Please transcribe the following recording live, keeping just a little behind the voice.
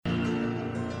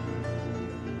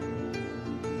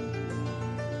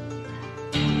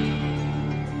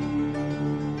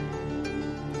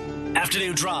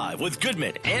Afternoon Drive with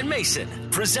Goodman and Mason,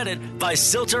 presented by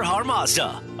Silter-Har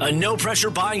Mazda. A no-pressure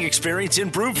buying experience in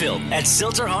Broomfield at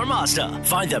Silter-Har Mazda.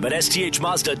 Find them at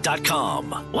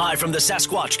sthmazda.com. Live from the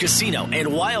Sasquatch Casino and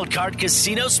Wildcard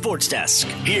Casino Sports Desk,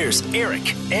 here's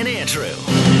Eric and Andrew.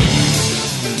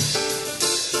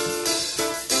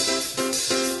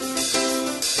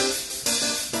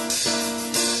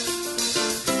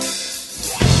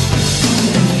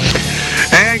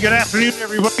 And good afternoon,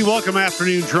 everybody. Welcome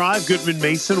Afternoon Drive. Goodman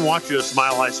Mason. Watch us,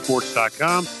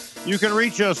 milehighsports.com. You can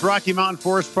reach us, Rocky Mountain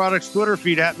Forest Products Twitter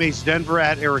feed at Mace Denver,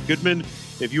 at Eric Goodman.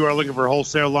 If you are looking for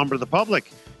wholesale lumber to the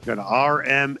public, go to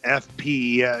rmfp.com.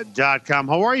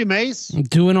 How are you, Mace?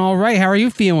 Doing all right. How are you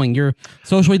feeling? You're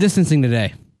socially distancing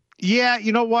today. Yeah,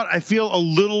 you know what? I feel a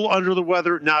little under the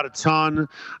weather, not a ton.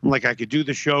 I'm like, I could do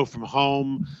the show from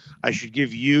home. I should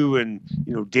give you and,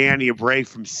 Danny a break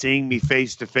from seeing me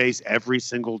face to face every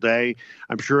single day.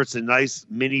 I'm sure it's a nice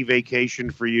mini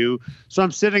vacation for you. So I'm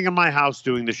sitting in my house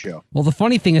doing the show. Well, the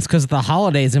funny thing is because of the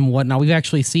holidays and whatnot, we've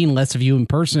actually seen less of you in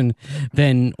person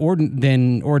than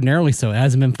ordinarily so. It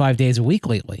hasn't been 5 days a week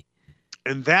lately.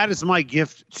 And that is my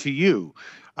gift to you.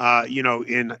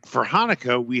 For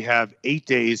Hanukkah, we have 8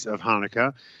 days of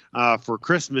Hanukkah. For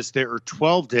Christmas, there are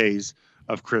 12 days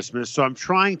of Christmas. So I'm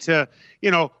trying to,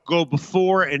 go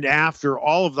before and after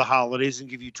all of the holidays and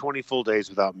give you 20 full days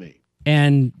without me.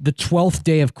 And the 12th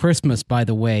day of Christmas, by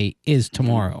the way, is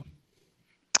tomorrow.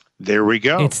 There we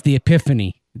go. It's the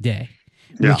Epiphany Day,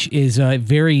 which is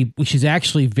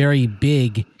actually very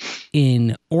big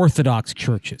in Orthodox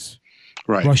churches.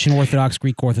 Right. Russian Orthodox,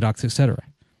 Greek Orthodox, etc.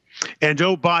 And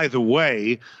oh, by the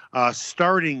way,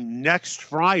 starting next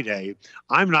Friday,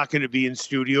 I'm not going to be in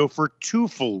studio for 2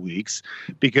 full weeks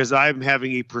because I'm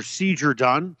having a procedure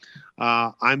done.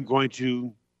 I'm going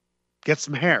to get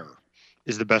some hair,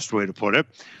 is the best way to put it.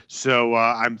 So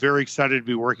I'm very excited to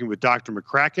be working with Dr.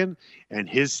 McCracken and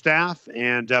his staff,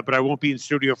 but I won't be in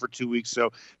studio for 2 weeks.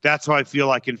 So that's how I feel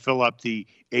I can fill up the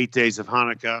 8 days of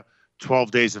Hanukkah,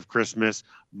 12 days of Christmas.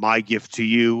 My gift to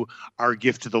you, our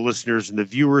gift to the listeners and the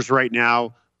viewers right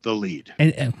now, the lead.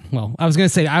 And I was going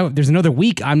to say, there's another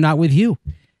week I'm not with you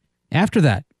after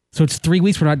that. So it's 3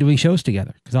 weeks we're not doing shows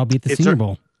together because I'll be at the Senior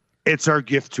Bowl. It's our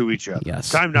gift to each other. Yes.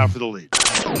 Time now for the lead.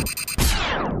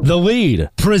 The lead,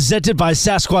 presented by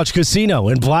Sasquatch Casino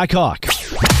in Blackhawk.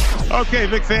 Okay,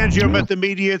 Vic Fangio met the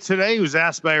media today. He was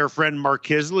asked by our friend Mark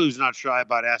Kisley, who's not shy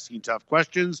about asking tough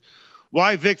questions,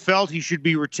 why Vic felt he should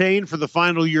be retained for the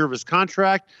final year of his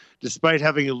contract, despite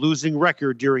having a losing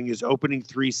record during his opening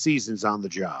 3 seasons on the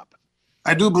job.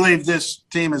 I do believe this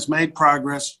team has made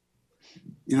progress.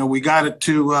 We got it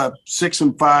to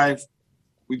 6-5.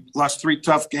 We lost 3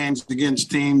 tough games against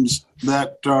teams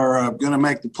that are going to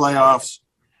make the playoffs.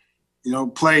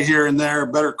 Play here and there,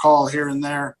 better call here and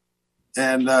there.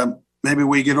 And maybe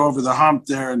we get over the hump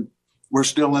there and we're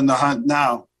still in the hunt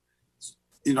now.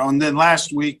 And then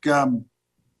last week,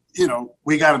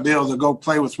 we got to be able to go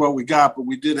play with what we got, but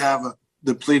we did have a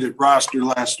depleted roster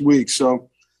last week. So,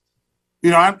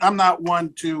 I'm not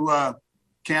one to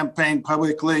campaign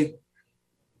publicly,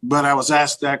 but I was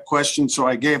asked that question, so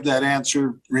I gave that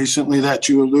answer recently that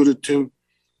you alluded to.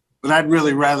 But I'd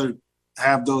really rather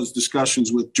have those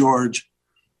discussions with George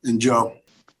and Joe.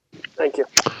 Thank you.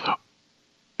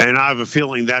 And I have a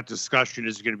feeling that discussion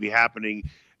is going to be happening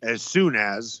as soon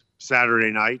as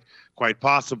Saturday night, quite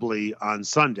possibly on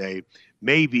Sunday,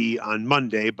 maybe on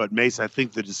Monday. But Mace, I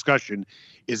think the discussion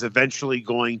is eventually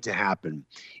going to happen.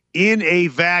 In a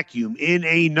vacuum, in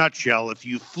a nutshell, if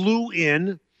you flew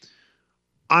in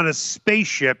on a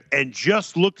spaceship and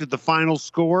just looked at the final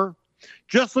score,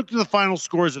 just looked at the final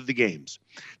scores of the games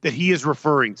that he is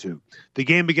referring to. The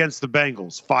game against the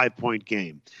Bengals, 5-point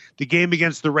game. The game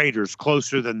against the Raiders,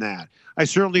 closer than that. I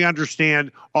certainly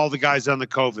understand all the guys on the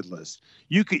COVID list.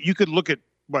 You could look at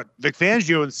what Vic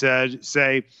Fangio and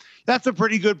say, that's a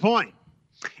pretty good point.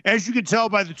 As you can tell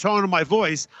by the tone of my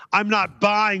voice, I'm not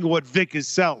buying what Vic is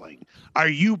selling. Are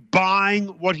you buying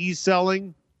what he's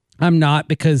selling? I'm not,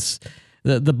 because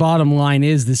the bottom line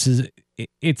is this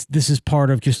is part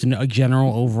of just a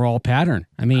general overall pattern.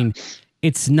 I mean,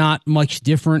 it's not much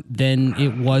different than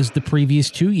it was the previous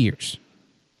 2 years.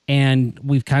 And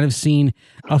we've kind of seen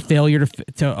a failure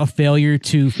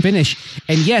to finish.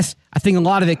 And yes, I think a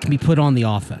lot of it can be put on the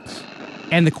offense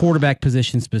and the quarterback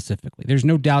position specifically. There's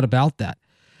no doubt about that.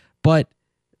 But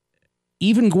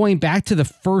even going back to the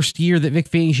first year that Vic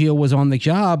Fangio was on the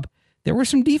job, there were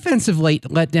some defensive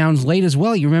letdowns late as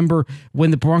well. You remember when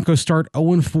the Broncos start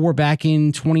 0-4 back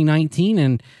in 2019,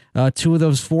 and 2 of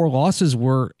those 4 losses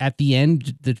were at the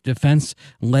end, the defense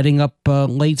letting up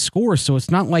late scores. So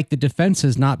it's not like the defense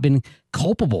has not been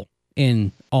culpable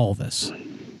in all this.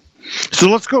 So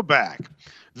let's go back.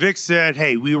 Vic said,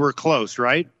 hey, we were close,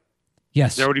 right?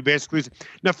 Yes. Is that what he basically said?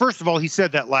 Now, first of all, he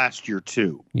said that last year,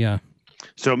 too. Yeah.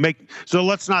 So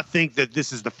let's not think that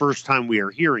this is the first time we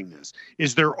are hearing this.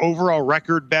 Is their overall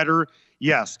record better?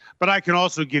 Yes. But I can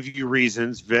also give you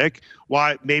reasons, Vic,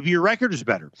 why maybe your record is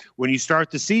better. When you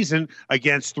start the season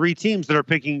against 3 teams that are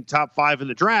picking top 5 in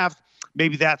the draft,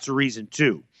 maybe that's a reason,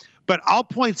 too. But I'll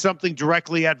point something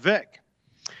directly at Vic.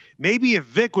 Maybe if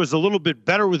Vic was a little bit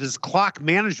better with his clock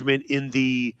management in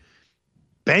the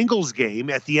Bengals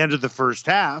game at the end of the first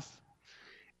half,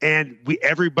 and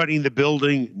everybody in the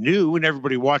building knew and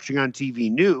everybody watching on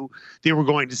TV knew they were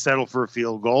going to settle for a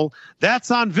field goal,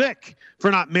 that's on Vic for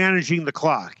not managing the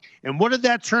clock. And what did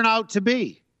that turn out to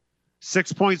be?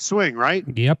 6-point swing, right?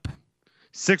 Yep.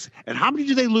 6. And how many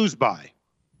did they lose by?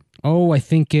 Oh, I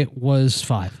think it was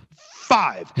 5.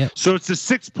 5. Yep. So it's a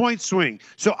 6-point swing.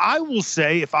 So I will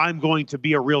say, if I'm going to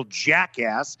be a real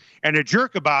jackass and a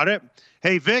jerk about it,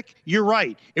 hey, Vic, you're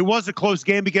right. It was a close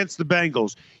game against the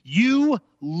Bengals. You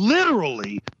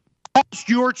literally cost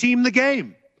your team the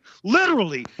game.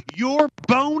 Literally, your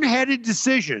boneheaded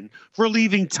decision for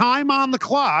leaving time on the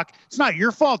clock. It's not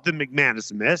your fault that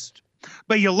McManus missed,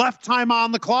 but you left time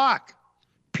on the clock.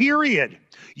 Period.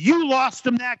 You lost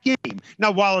them that game.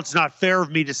 Now, while it's not fair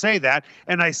of me to say that,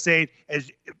 and I say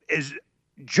it as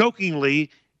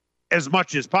jokingly as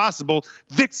much as possible,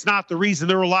 Vic's not the reason.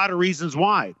 There are a lot of reasons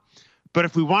why. But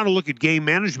if we want to look at game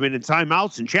management and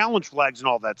timeouts and challenge flags and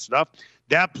all that stuff,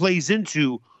 that plays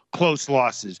into close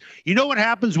losses. You know what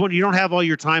happens when you don't have all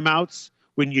your timeouts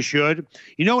when you should?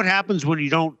 You know what happens when you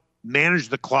don't manage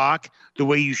the clock the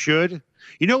way you should?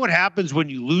 You know what happens when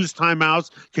you lose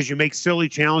timeouts because you make silly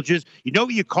challenges? You know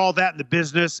what you call that in the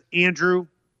business, Andrew?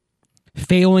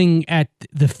 Failing at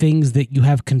the things that you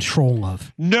have control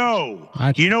of. No.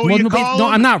 You know what you call No,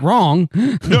 them? I'm not wrong.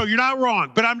 No, you're not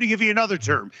wrong. But I'm going to give you another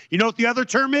term. You know what the other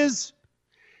term is?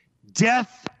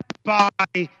 Death by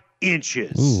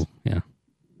inches. Ooh, yeah.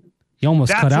 You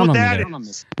almost cut out on me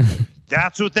there.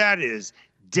 That's what that is.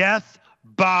 Death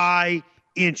by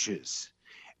inches.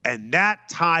 And that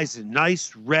ties a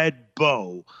nice red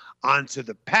bow onto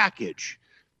the package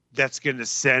that's going to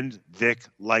send Vic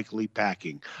likely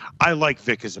packing. I like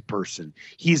Vic as a person.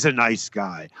 He's a nice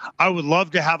guy. I would love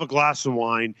to have a glass of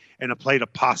wine and a plate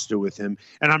of pasta with him.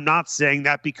 And I'm not saying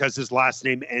that because his last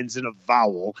name ends in a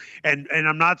vowel. And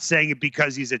I'm not saying it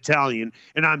because he's Italian.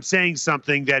 And I'm saying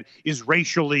something that is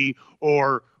racially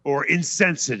or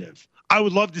insensitive. I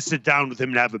would love to sit down with him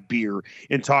and have a beer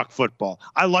and talk football.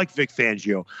 I like Vic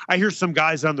Fangio. I hear some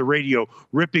guys on the radio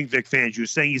ripping Vic Fangio,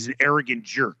 saying he's an arrogant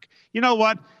jerk. You know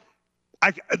what?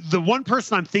 The one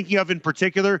person I'm thinking of in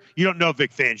particular, you don't know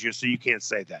Vic Fangio, so you can't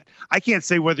say that. I can't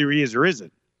say whether he is or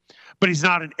isn't, but he's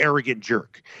not an arrogant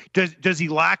jerk. Does he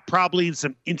lack probably in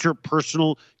some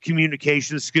interpersonal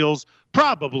communication skills?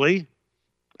 Probably.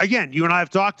 Again, you and I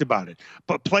have talked about it,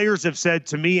 but players have said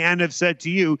to me and have said to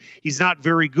you, he's not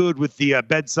very good with the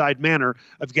bedside manner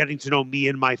of getting to know me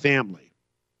and my family.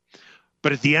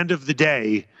 But at the end of the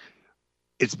day,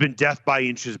 it's been death by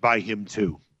inches by him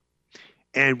too.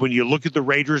 And when you look at the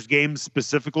Raiders game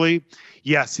specifically,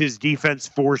 yes, his defense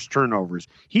forced turnovers.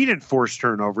 He didn't force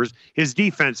turnovers. His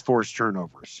defense forced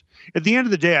turnovers. At the end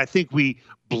of the day, I think we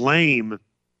blame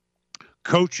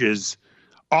coaches,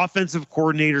 offensive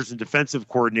coordinators and defensive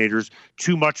coordinators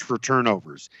too much for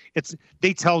turnovers.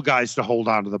 They tell guys to hold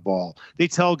on to the ball. They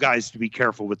tell guys to be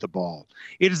careful with the ball.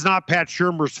 It is not Pat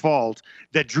Shurmur's fault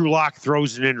that Drew Lock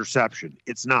throws an interception.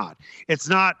 It's not. It's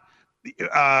not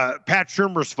Pat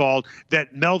Shurmur's fault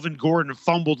that Melvin Gordon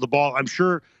fumbled the ball. I'm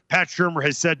sure Pat Shurmur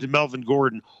has said to Melvin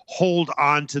Gordon, hold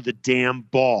on to the damn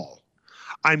ball.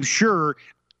 I'm sure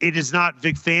it is not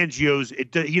Vic Fangio's.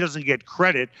 He doesn't get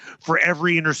credit for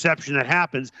every interception that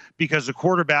happens because the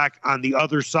quarterback on the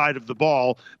other side of the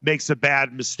ball makes a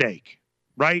bad mistake,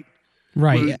 right?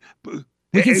 Right.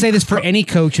 We can say this for any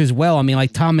coach as well. I mean,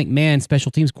 like Tom McMahon,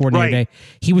 special teams coordinator, Right.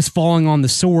 he was falling on the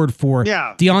sword for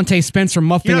Deontay Spencer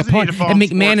muffing a punt, and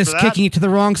McManus kicking it to the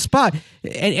wrong spot.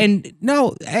 And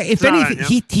no, if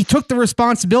anything, he took the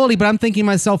responsibility, but I'm thinking to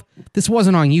myself, this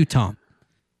wasn't on you, Tom.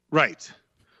 Right.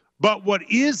 But what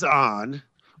is on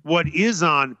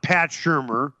Pat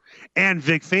Shurmur and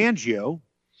Vic Fangio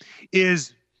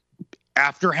is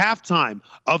after halftime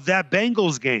of that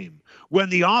Bengals game, when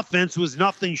the offense was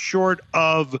nothing short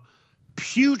of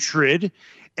putrid,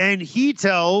 and he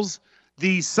tells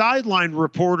the sideline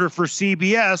reporter for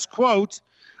CBS, quote,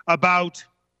 about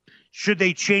should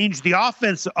they change the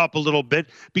offense up a little bit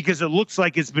because it looks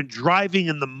like it's been driving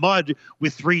in the mud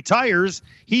with 3 tires.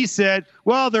 He said,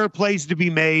 well, there are plays to be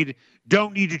made.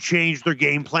 don't need to change their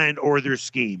game plan or their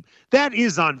scheme. That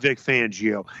is on Vic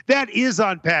Fangio. That is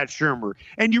on Pat Shurmur.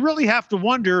 And you really have to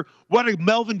wonder what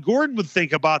Melvin Gordon would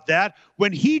think about that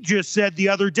when he just said the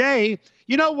other day,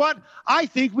 you know what? I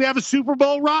think we have a Super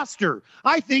Bowl roster.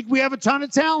 I think we have a ton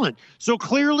of talent. So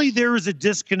clearly there is a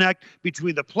disconnect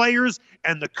between the players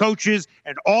and the coaches,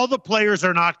 and all the players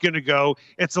are not going to go.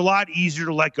 It's a lot easier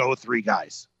to let go of 3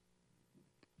 guys.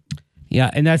 Yeah,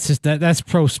 and that's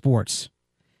pro sports.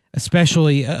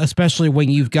 Especially when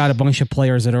you've got a bunch of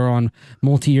players that are on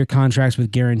multi-year contracts with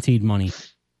guaranteed money.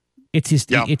 It's just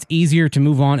it's easier to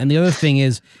move on. And the other thing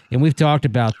is, and we've talked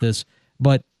about this,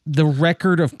 but the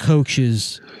record of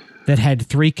coaches that had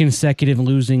 3 consecutive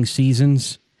losing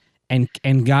seasons and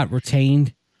got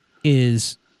retained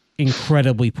is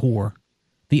incredibly poor.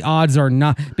 The odds are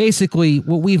not basically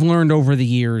what we've learned over the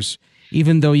years,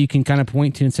 even though you can kind of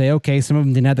point to and say, okay, some of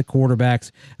them didn't have the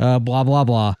quarterbacks, blah, blah,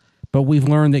 blah. But we've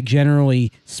learned that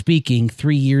generally speaking,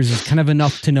 3 years is kind of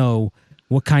enough to know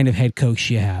what kind of head coach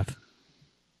you have.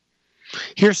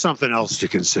 Here's something else to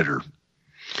consider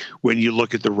when you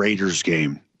look at the Raiders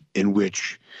game, in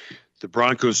which the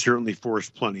Broncos certainly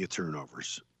forced plenty of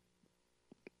turnovers.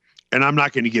 And I'm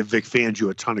not going to give Vic Fangio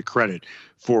a ton of credit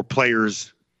for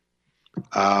players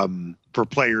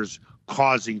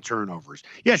causing turnovers.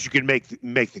 Yes, you can make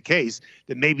the case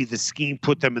that maybe the scheme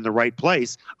put them in the right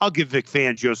place. I'll give Vic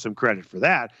Fangio some credit for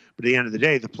that. But at the end of the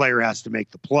day, the player has to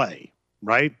make the play,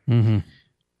 right? Mm-hmm.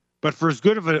 But for as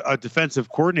good of a defensive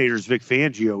coordinator as Vic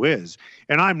Fangio is,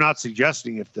 and I'm not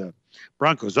suggesting if the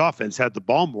Broncos offense had the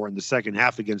ball more in the second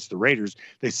half against the Raiders,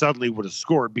 they suddenly would have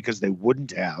scored, because they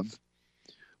wouldn't have.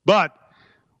 But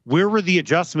where were the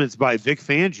adjustments by Vic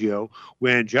Fangio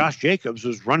when Josh Jacobs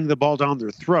was running the ball down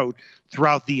their throat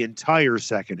throughout the entire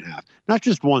second half? Not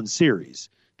just one series,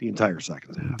 the entire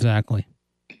second half. Exactly.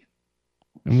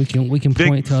 And we can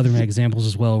point to other examples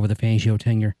as well over the Fangio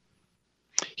tenure.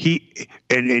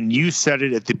 And you said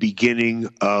it at the beginning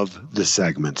of the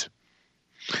segment,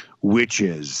 which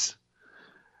is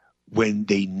when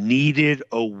they needed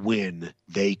a win,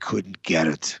 they couldn't get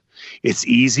it. It's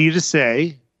easy to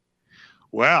say,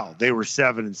 well, they were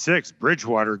 7-6.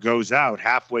 Bridgewater goes out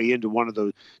halfway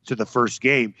into to the first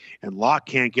game, and Locke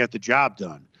can't get the job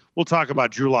done. We'll talk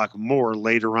about Drew Lock more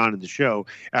later on in the show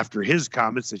after his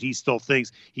comments that he still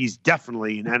thinks he's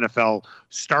definitely an NFL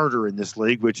starter in this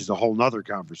league, which is a whole nother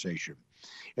conversation.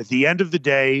 At the end of the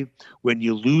day, when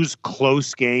you lose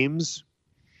close games,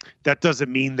 that doesn't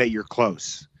mean that you're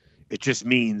close. It just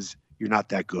means you're not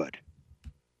that good.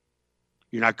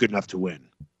 You're not good enough to win.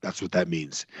 That's what that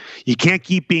means. You can't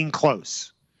keep being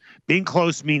close. Being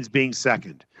close means being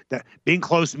second. That being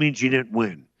close means you didn't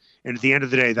win. And at the end of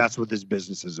the day, that's what this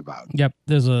business is about. Yep.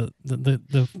 There's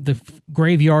the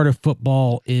graveyard of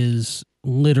football is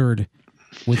littered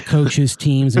with coaches,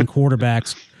 teams, and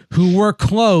quarterbacks who were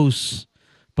close,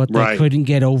 but they couldn't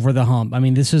get over the hump. I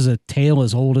mean, this is a tale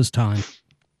as old as time.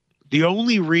 The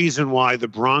only reason why the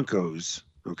Broncos,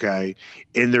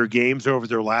 in their games over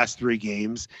their last 3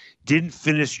 games, didn't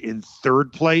finish in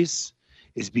third place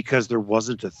is because there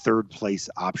wasn't a third place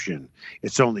option.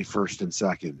 It's only first and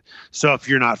second. So if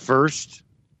you're not first,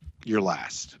 you're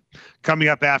last. Coming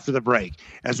up after the break,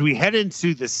 as we head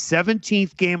into the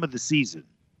 17th game of the season,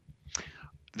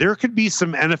 there could be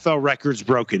some NFL records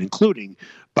broken, including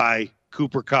by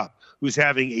Cooper Kupp, who's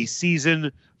having a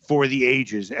season for the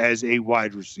ages as a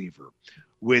wide receiver.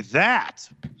 With that,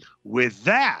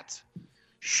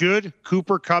 should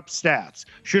Cooper Kupp stats,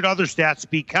 should other stats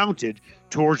be counted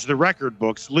towards the record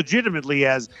books legitimately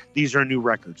as these are new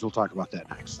records? We'll talk about that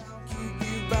next.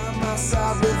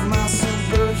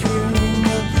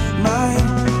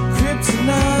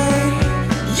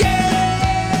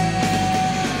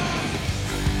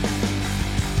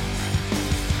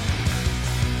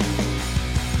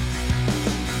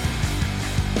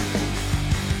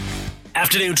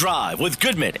 Afternoon Drive with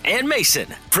Goodman and Mason,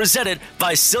 presented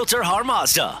by Silter Har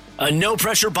Mazda. A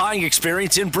no-pressure buying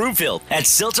experience in Broomfield at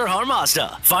Silter Har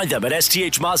Mazda. Find them at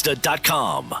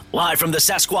sthmazda.com. Live from the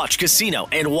Sasquatch Casino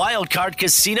and Wildcard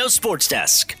Casino Sports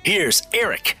Desk, here's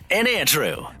Eric and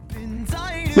Andrew.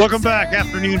 Welcome back.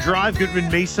 Afternoon Drive, Goodman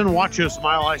Mason. Watch us,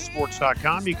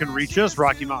 milehighsports.com. You can reach us,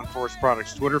 Rocky Mountain Forest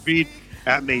Products Twitter feed,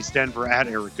 at Mace Denver, at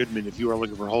Eric Goodman. If you are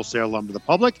looking for wholesale lumber to the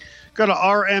public, go to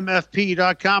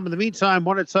rmfp.com. In the meantime, I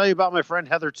want to tell you about my friend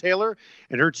Heather Taylor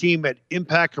and her team at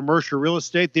Impact Commercial Real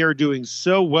Estate. They are doing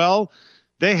so well.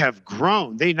 They have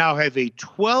grown. They now have a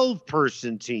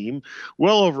 12-person team,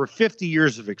 well over 50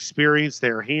 years of experience. They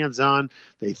are hands-on.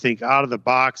 They think out of the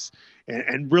box.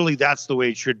 And really, that's the way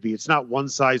it should be. It's not one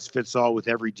size fits all with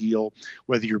every deal,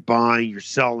 whether you're buying, you're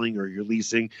selling, or you're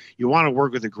leasing. You want to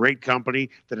work with a great company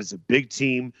that has a big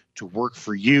team to work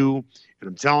for you. And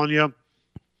I'm telling you,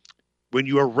 when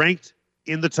you are ranked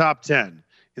in the top 10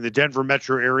 in the Denver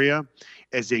metro area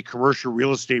as a commercial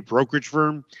real estate brokerage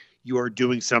firm, you are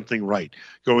doing something right.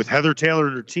 Go with Heather Taylor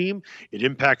and her team at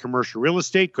Impact Commercial Real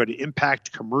Estate. Go to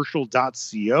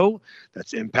impactcommercial.co.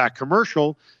 That's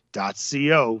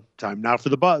impactcommercial.co. Time now for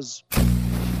the buzz.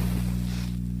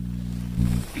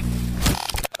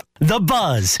 The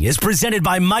Buzz is presented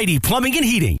by Mighty Plumbing and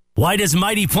Heating. Why does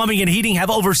Mighty Plumbing and Heating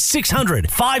have over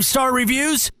 600 five-star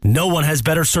reviews? No one has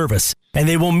better service, and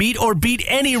they will meet or beat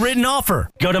any written offer.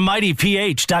 Go to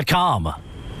mightyph.com.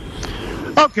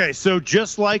 Okay, so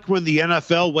just like when the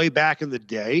NFL way back in the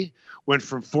day went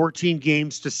from 14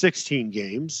 games to 16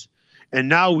 games, and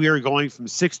now we are going from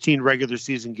 16 regular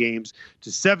season games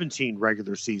to 17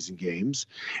 regular season games.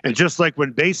 And just like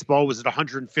when baseball was at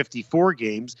 154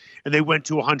 games and they went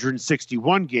to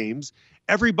 161 games,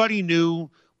 everybody knew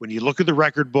when you look at the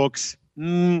record books,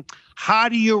 how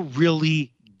do you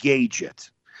really gauge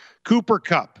it? Cooper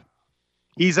Kupp,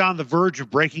 he's on the verge of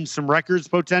breaking some records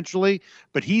potentially,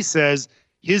 but he says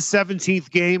his 17th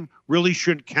game really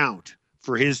shouldn't count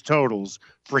for his totals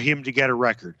for him to get a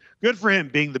record. Good for him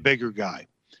being the bigger guy.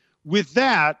 With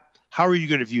that, how are you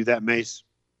going to view that, Mace?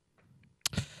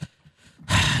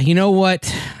 You know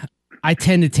what? I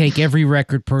tend to take every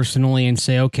record personally and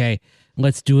say, okay,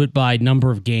 let's do it by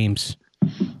number of games.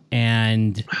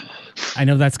 And I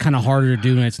know that's kind of harder to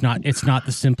do, and it's not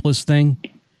the simplest thing,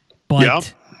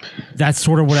 but that's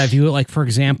sort of what I view it. Like, for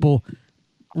example,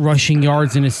 rushing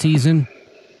yards in a season,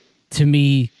 to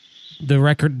me,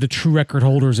 the true record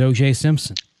holder is O.J.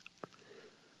 Simpson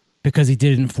because he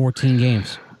did it in 14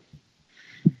 games.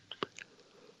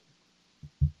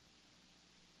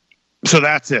 So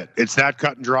that's it. It's that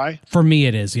cut and dry? For me,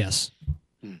 it is, yes.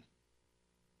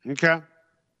 Okay.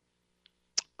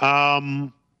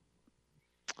 Do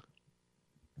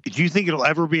you think it'll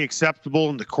ever be acceptable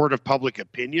in the court of public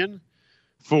opinion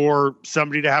for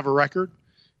somebody to have a record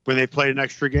when they played an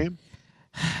extra game?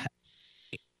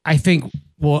 I think,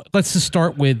 well, let's just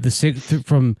start with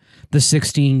from the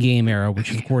 16-game era,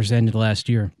 which of course ended last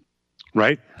year.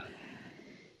 Right.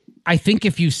 I think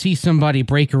if you see somebody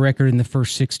break a record in the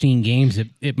first 16 games,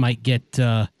 it might get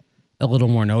a little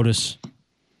more notice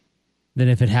than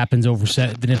if it happens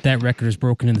than if that record is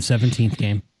broken in the 17th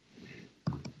game.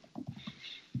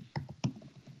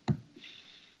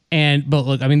 But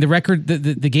look, I mean, the record,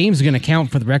 the game's going to count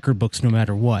for the record books no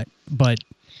matter what. But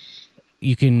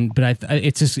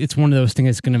it's one of those things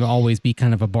that's going to always be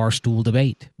kind of a barstool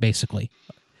debate, basically.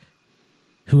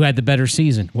 Who had the better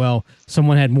season? Well,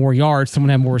 someone had more yards, someone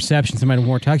had more receptions, someone had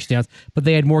more touchdowns, but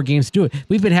they had more games to do it.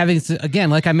 We've been having, again,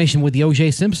 like I mentioned with the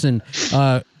O.J. Simpson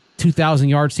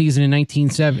 2,000-yard season in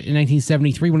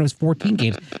 1973 when it was 14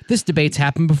 games. This debate's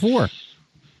happened before.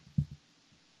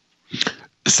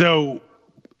 So,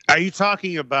 are you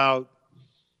talking about?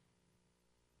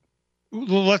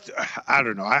 I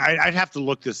don't know. I'd have to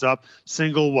look this up.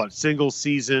 Single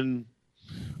season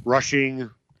rushing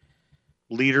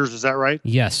leaders, is that right?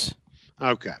 Yes.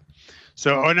 Okay.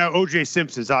 So, now O.J.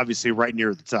 Simpson's obviously right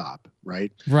near the top,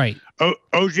 right? Right.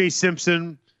 O.J.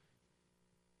 Simpson,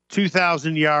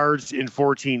 2,000 yards in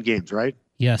 14 games, right?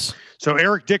 Yes. So,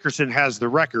 Eric Dickerson has the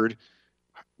record.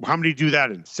 How many do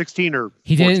that in? 16 or 14?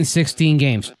 He did it in 16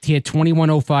 games. He had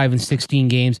 2,105 in 16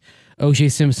 games. O.J.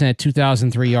 Simpson had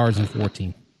 2,003 yards in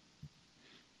 14.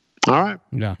 All right.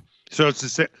 Yeah. So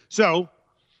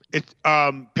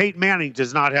Peyton Manning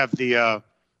does not have the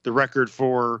record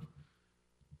for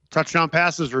touchdown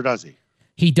passes, or does he?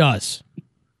 He does.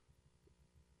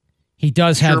 He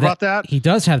does have about that. He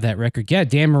does have that record. Yeah,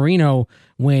 Dan Marino,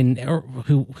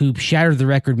 who shattered the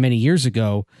record many years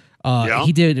ago.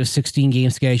 He did a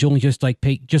 16-game schedule, just like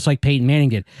Peyton Manning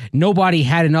did. Nobody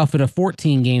had enough in a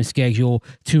 14-game schedule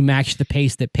to match the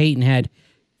pace that Peyton had.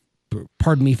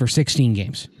 Pardon me, for 16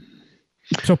 games.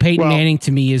 So Peyton Manning,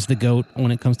 to me, is the GOAT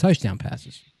when it comes to touchdown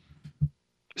passes.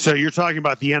 So you're talking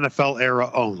about the NFL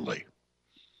era only?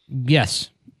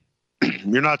 Yes.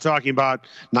 You're not talking about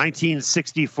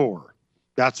 1964.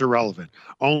 That's irrelevant.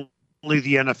 Only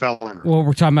the NFL era. Well,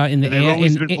 we're talking about in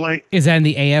the is that in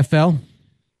the AFL?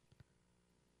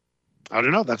 I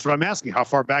don't know. That's what I'm asking. How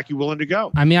far back you willing to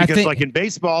go? I mean, because I think, like in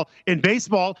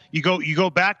baseball, you go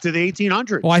back to the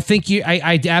 1800s. Well,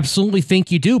 I absolutely think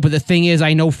you do. But the thing is,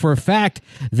 I know for a fact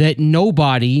that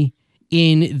nobody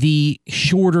in the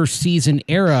shorter season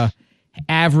era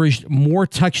averaged more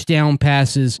touchdown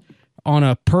passes on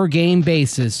a per game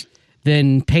basis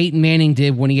than Peyton Manning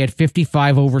did when he had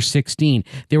 55 over 16.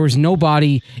 There was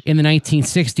nobody in the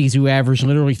 1960s who averaged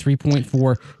literally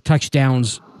 3.4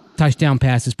 touchdown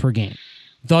passes per game.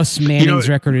 Thus, Manning's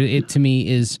record, to me,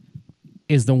 is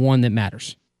the one that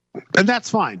matters. And that's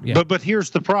fine. Yeah. But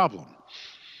here's the problem.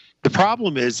 The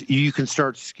problem is you can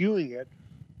start skewing it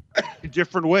in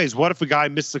different ways. What if a guy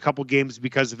misses a couple games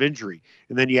because of injury,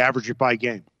 and then you average it by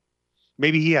game?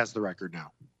 Maybe he has the record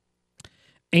now.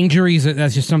 Injuries,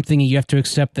 that's just something you have to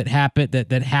accept that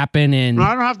happen, and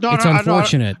it's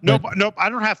unfortunate. Nope, I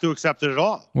don't have to accept it at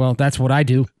all. Well, that's what I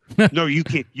do. No, you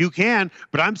can,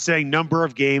 but I'm saying number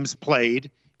of games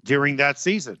played during that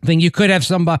season. Then you could have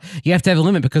somebody, you have to have a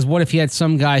limit, because what if you had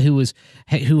some guy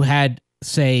who had,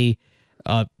 say,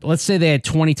 let's say they had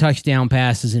 20 touchdown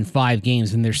passes in 5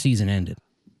 games and their season ended.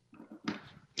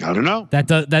 I don't know.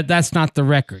 That's not the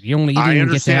record. You didn't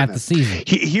even get to half the season.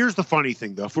 Here's the funny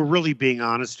thing, though. If we're really being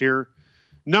honest here,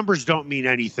 numbers don't mean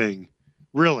anything,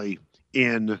 really,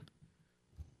 in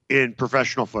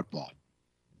professional football.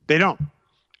 They don't.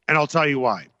 And I'll tell you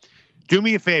why. Do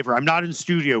me a favor. I'm not in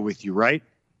studio with you, right?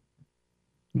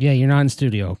 Yeah, you're not in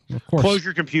studio. Of course. Close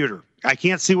your computer. I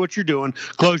can't see what you're doing.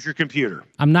 Close your computer.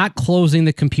 I'm not closing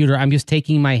the computer. I'm just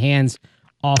taking my hands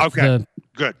off the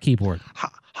keyboard.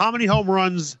 How many home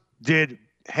runs did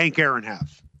Hank Aaron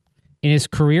have? In his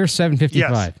career,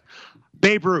 755. Yes.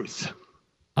 Babe Ruth.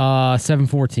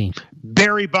 714.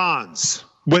 Barry Bonds,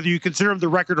 whether you consider him the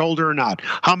record holder or not,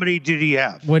 how many did he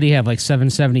have? What did he have, like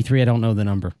 773? I don't know the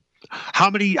number. How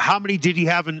many did he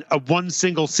have in one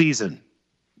single season?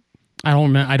 I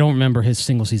don't remember his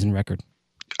single season record.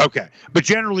 Okay. But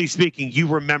generally speaking, you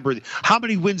remember. How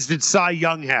many wins did Cy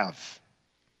Young have?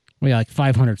 Yeah, like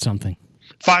 500 something.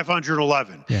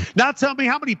 511. Yeah. Now tell me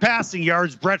how many passing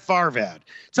yards Brett Favre had.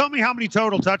 Tell me how many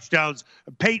total touchdowns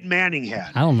Peyton Manning had.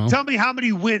 I don't know. Tell me how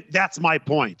many wins. That's my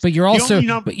point. But you're also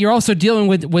dealing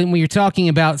with, when you're talking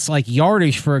about like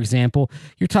yardage, for example,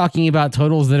 you're talking about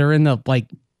totals that are in the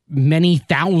like many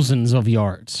thousands of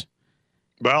yards.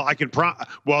 Well,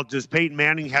 does Peyton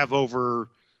Manning have over,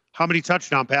 how many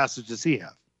touchdown passes does he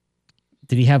have?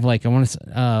 Did he have like, I want to say,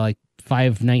 like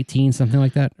 519, something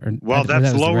like that? That's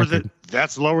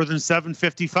lower than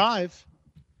 755.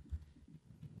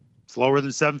 It's lower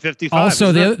than 755.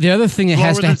 Also, the other thing that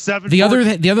has to the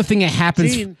other thing that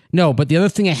happens the other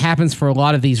thing that happens for a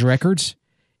lot of these records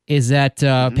is that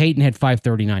Peyton had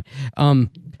 539.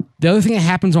 The other thing that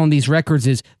happens on these records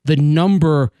is the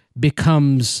number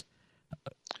becomes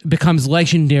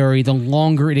legendary the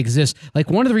longer it exists.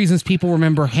 Like, one of the reasons people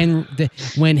remember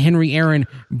when Henry Aaron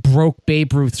broke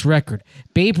Babe Ruth's record.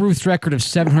 Babe Ruth's record of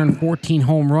 714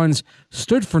 home runs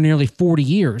stood for nearly 40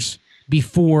 years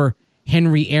before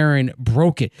Henry Aaron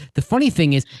broke it. The funny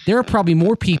thing is, there are probably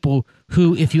more people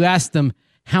who, if you ask them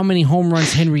how many home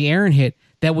runs Henry Aaron hit,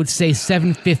 that would say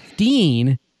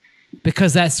 715,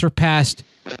 because that surpassed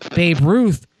Babe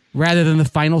Ruth rather than the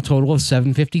final total of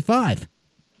 755.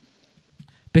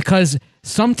 Because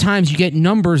sometimes you get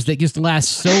numbers that just last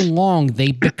so long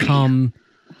they become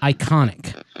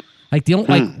iconic. Like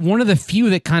one of the few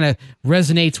that kind of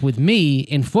resonates with me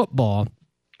in football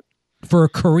for a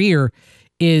career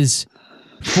is,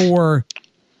 for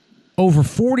over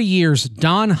 40 years,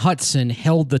 Don Hutson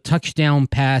held the touchdown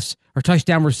pass or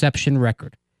touchdown reception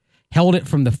record. Held it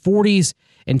from the 40s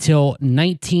until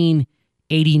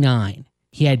 1989.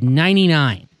 He had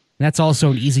 99. That's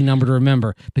also an easy number to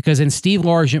remember, because then Steve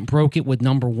Largent broke it with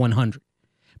number 100.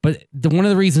 But one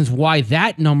of the reasons why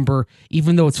that number,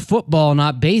 even though it's football,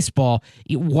 not baseball,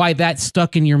 why that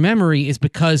stuck in your memory is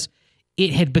because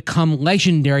it had become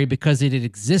legendary, because it had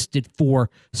existed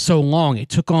for so long. It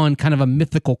took on kind of a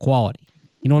mythical quality.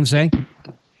 You know what I'm saying?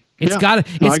 It's got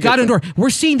to endure.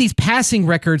 We're seeing these passing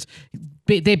records.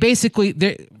 They've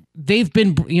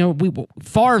been,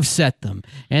 Favre set them,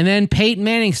 and then Peyton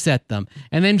Manning set them,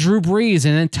 and then Drew Brees,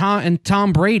 and then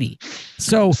Tom Brady.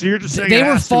 So you're just saying they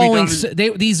were falling.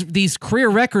 These career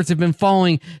records have been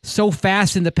falling so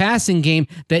fast in the passing game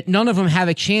that none of them have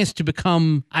a chance to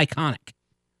become iconic.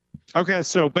 Okay,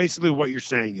 so basically what you're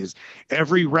saying is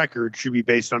every record should be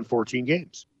based on 14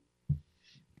 games.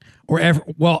 For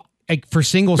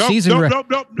single season.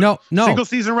 No. Single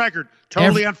season record,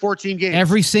 totally on 14 games.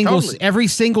 Every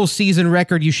single season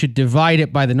record, you should divide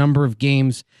it by the number of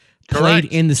games played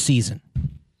in the season.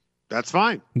 That's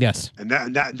fine. Yes. And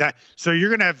that so you're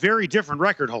going to have very different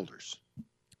record holders.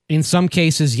 In some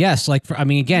cases, yes. Like,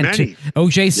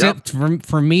 OJ said,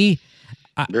 for me,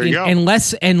 there you go.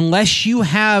 Unless you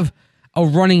have a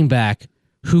running back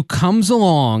who comes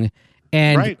along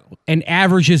and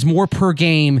averages more per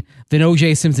game than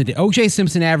O.J. Simpson did. O.J.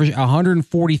 Simpson averaged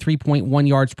 143.1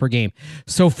 yards per game.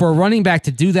 So for a running back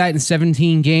to do that in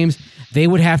 17 games, they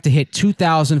would have to hit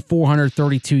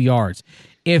 2,432 yards.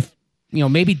 If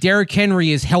maybe Derrick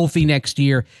Henry is healthy next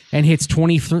year and hits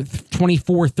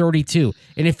 24-32,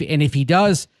 and if he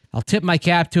does, I'll tip my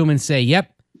cap to him and say,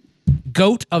 yep,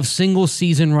 GOAT of single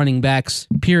season running backs,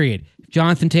 period. If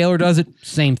Jonathan Taylor does it,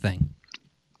 same thing.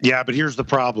 Yeah, but here's the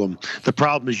problem. The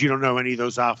problem is you don't know any of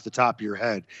those off the top of your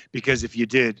head, because if you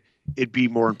did, it'd be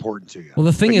more important to you. Well,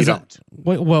 the thing is, I know,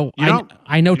 but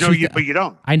you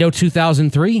don't. I know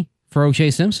 2003 for O.J.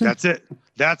 Simpson. That's it.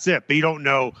 But you don't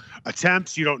know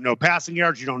attempts. You don't know passing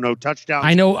yards. You don't know touchdowns.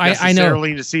 I know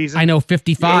in the season. I know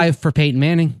 55 for Peyton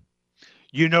Manning.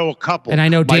 You know a couple, and I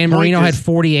know Dan Marino had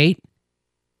 48.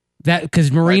 That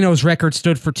because Marino's record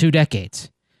stood for 2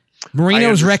 decades.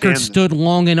 Marino's record stood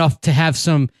long enough to have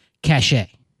some cachet.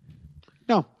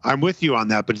 No, I'm with you on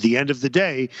that. But at the end of the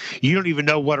day, you don't even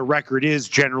know what a record is,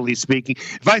 generally speaking.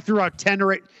 If I threw out 10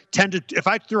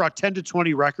 to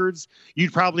 20 records,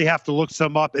 you'd probably have to look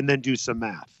some up and then do some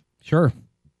math. Sure.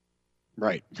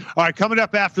 Right. All right. Coming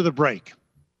up after the break,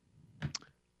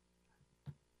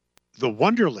 the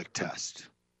Wonderlic test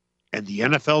and the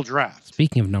NFL draft.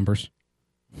 Speaking of numbers,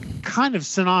 kind of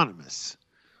synonymous.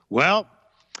 Well,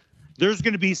 there's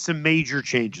going to be some major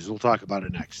changes. We'll talk about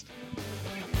it next.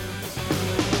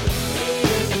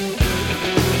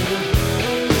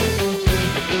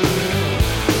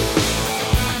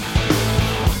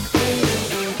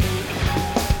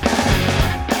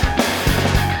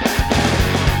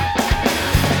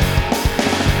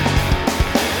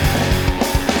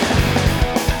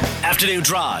 Afternoon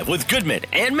Drive with Goodman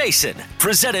and Mason,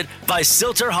 presented by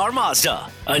Silter-Har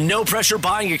Mazda. A no-pressure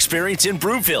buying experience in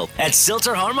Broomfield at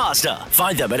Silter-Har Mazda.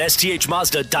 Find them at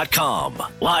sthmazda.com.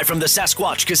 Live from the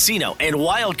Sasquatch Casino and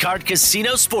Wildcard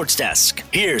Casino Sports Desk,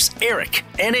 here's Eric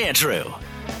and Andrew.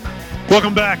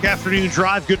 Welcome back. Afternoon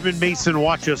Drive. Goodman, Mason.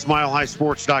 Watch us,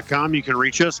 milehighsports.com. You can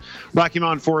reach us. Rocky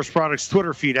Mountain Forest Products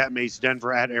Twitter feed at Mace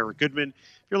Denver, at Eric Goodman.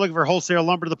 If you're looking for wholesale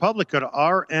lumber to the public, go to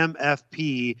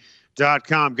rmfp.com.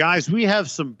 Guys, we have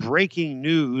some breaking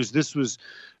news.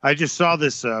 I just saw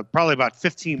this probably about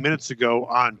 15 minutes ago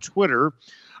on Twitter.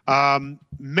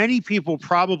 Many people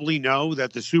probably know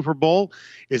that the Super Bowl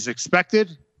is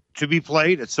expected to be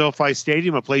played at SoFi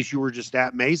Stadium, a place you were just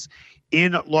at, Mace,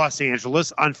 in Los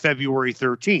Angeles on February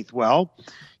 13th. Well,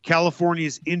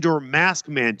 California's indoor mask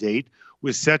mandate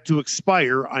was set to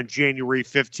expire on January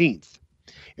 15th.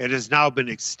 It has now been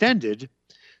extended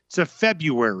to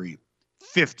February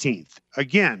 15th.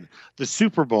 Again, the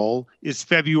Super Bowl is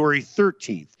February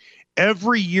 13th.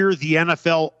 Every year, the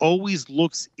NFL always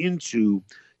looks into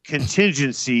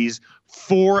contingencies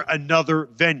for another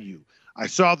venue. I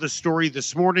saw the story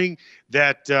this morning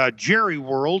that Jerry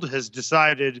World has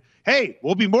decided, hey,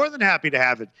 we'll be more than happy to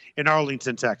have it in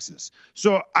Arlington, Texas.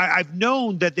 So I've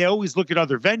known that they always look at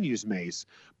other venues, Mace,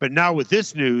 but now with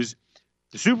this news,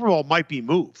 the Super Bowl might be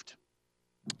moved.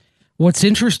 What's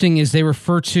interesting is they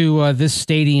refer to this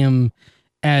stadium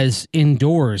as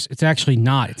indoors. It's actually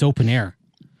not. It's open air.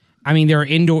 I mean, there are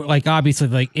indoor,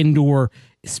 obviously indoor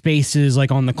spaces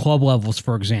like on the club levels,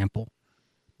 for example.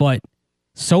 But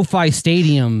SoFi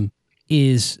Stadium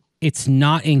it's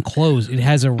not enclosed. It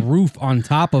has a roof on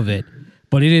top of it,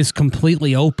 but it is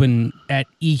completely open at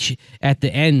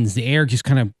the ends. The air just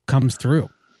kind of comes through.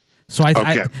 So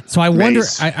I wonder.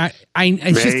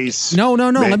 Mace. No.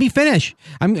 Let me finish.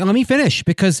 Let me finish,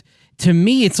 because to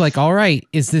me it's like, all right,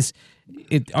 is this?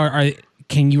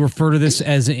 Can you refer to this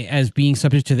as being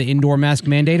subject to the indoor mask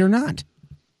mandate or not?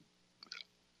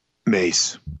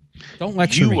 Mace, don't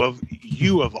lecture me.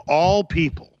 You of all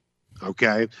people,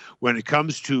 okay? When it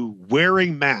comes to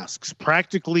wearing masks,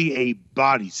 practically a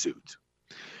bodysuit,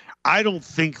 I don't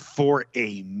think for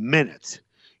a minute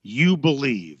you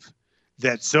believe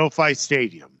that SoFi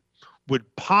Stadium would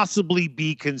possibly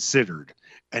be considered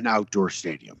an outdoor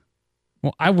stadium.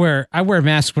 Well, I wear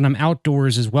masks when I'm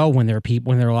outdoors as well, when there are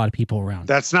a lot of people around.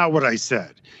 That's not what I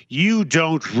said. You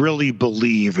don't really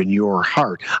believe in your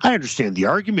heart. I understand the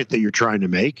argument that you're trying to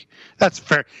make. That's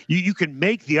fair. You can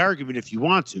make the argument if you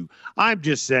want to. I'm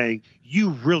just saying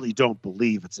you really don't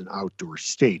believe it's an outdoor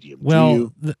stadium. Well,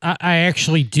 do you? I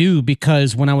actually do,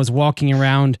 because when I was walking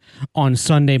around on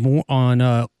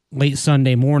late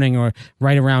Sunday morning, or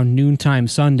right around noontime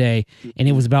Sunday, and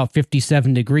it was about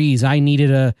 57 degrees, I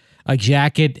needed a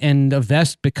jacket and a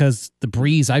vest because the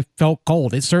breeze, I felt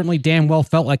cold. It certainly damn well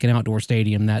felt like an outdoor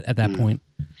stadium at that point.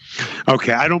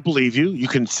 Okay, I don't believe you. You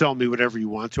can tell me whatever you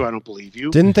want to. I don't believe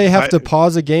you. Didn't they have to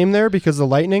pause a game there because of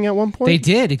lightning at one point? They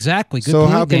did, exactly. Good so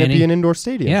point, how can Danny. it be an indoor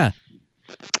stadium? Yeah.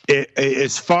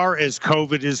 As far as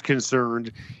COVID is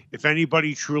concerned, if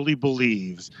anybody truly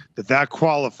believes that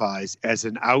qualifies as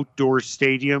an outdoor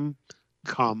stadium,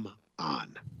 come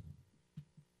on.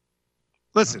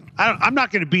 Listen, I'm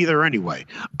not going to be there anyway.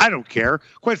 I don't care.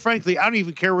 Quite frankly, I don't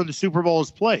even care where the Super Bowl is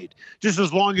played, just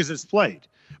as long as it's played.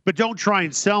 But don't try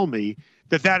and sell me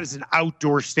that is an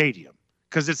outdoor stadium,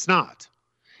 because it's not.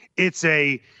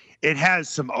 It has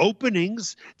some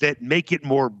openings that make it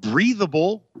more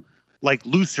breathable, like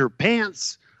looser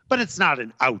pants, but it's not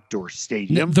an outdoor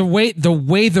stadium. The way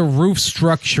the roof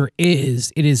structure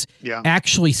is, it is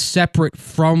actually separate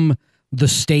from the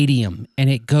stadium, and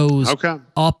it goes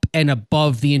up and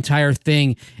above the entire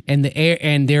thing, and the air,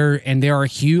 and there are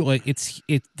huge, like it's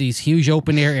these huge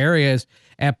open air areas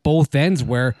at both ends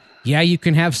where you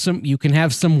can have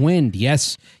some wind.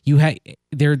 Yes,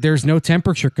 there's no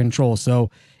temperature control, so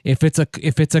if it's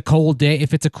a cold day,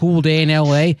 if it's a cool day in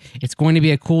LA, it's going to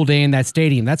be a cool day in that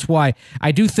stadium. That's why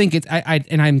I do think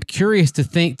and I'm curious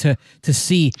to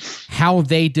see how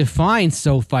they define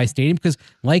SoFi Stadium, because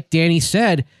like Danny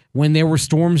said, when there were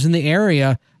storms in the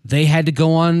area, they had to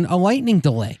go on a lightning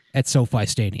delay at SoFi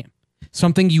Stadium.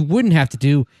 Something you wouldn't have to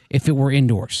do if it were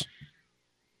indoors.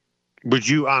 Would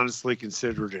you honestly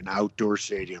consider it an outdoor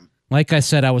stadium? Like I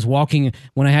said, I was walking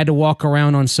when I had to walk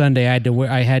around on Sunday.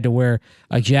 I had to wear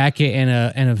a jacket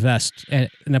and a vest and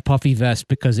a puffy vest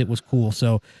because it was cool.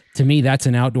 So to me, that's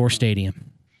an outdoor stadium.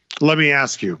 Let me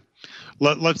ask you.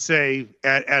 Let's say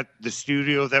at the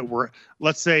studio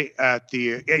let's say at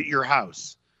your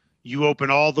house, you open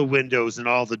all the windows and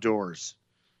all the doors.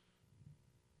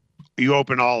 You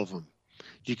open all of them.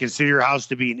 Do you consider your house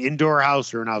to be an indoor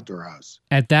house or an outdoor house?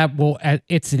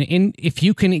 If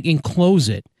you can enclose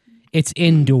it, it's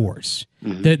indoors.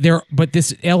 Mm-hmm. But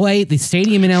the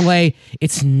stadium in LA,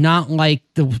 it's not like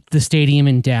the stadium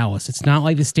in Dallas. It's not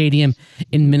like the stadium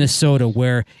in Minnesota,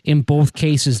 where in both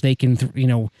cases they can,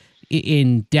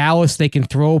 in Dallas they can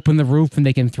throw open the roof and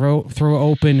they can throw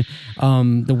open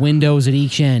the windows at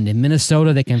each end. In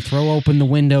Minnesota, they can throw open the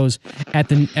windows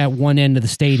at one end of the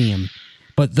stadium.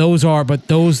 But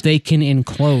those they can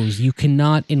enclose. You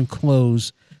cannot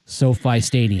enclose SoFi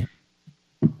Stadium.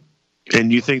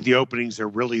 And you think the openings are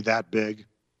really that big?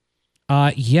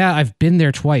 Yeah, I've been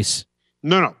there twice.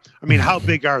 No. I mean, how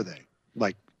big are they?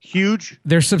 Like huge?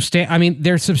 They're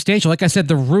substantial. Like I said,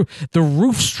 the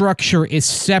roof structure is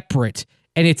separate,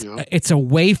 and it's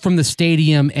away from the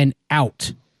stadium and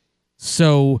out.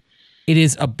 So it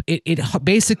is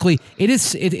basically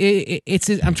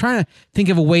I'm trying to think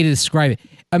of a way to describe it.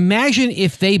 Imagine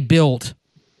if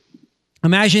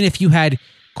you had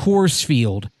Coors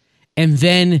Field, and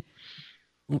then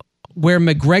where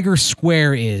McGregor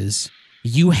Square is,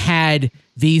 you had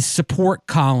these support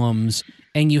columns,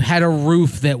 and you had a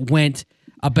roof that went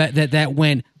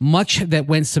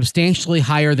substantially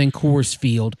higher than Coors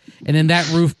Field, and then that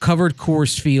roof covered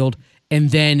Coors Field, and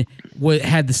then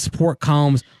had the support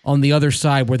columns on the other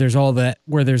side where there's all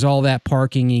that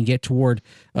parking, and you get toward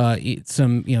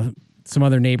some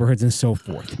other neighborhoods and so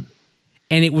forth.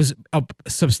 And it was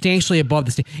substantially above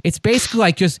the stadium. It's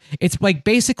basically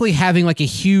basically having like a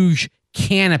huge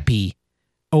canopy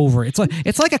over. It's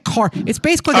like a car. It's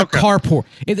basically like a carport.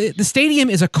 The stadium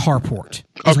is a carport.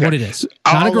 Is what it is.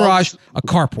 Not a garage, a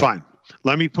carport. Fine.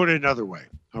 Let me put it another way,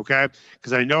 okay?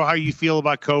 Because I know how you feel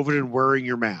about COVID and wearing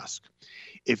your mask.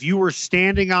 If you were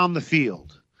standing on the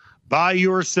field by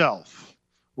yourself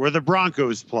where the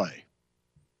Broncos play,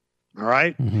 all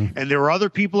right? Mm-hmm. And there were other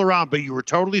people around, but you were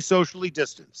totally socially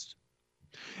distanced.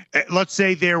 Let's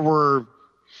say there were,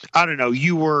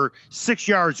 you were 6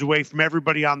 yards away from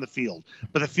everybody on the field,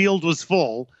 but the field was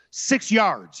full 6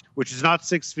 yards, which is not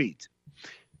 6 feet.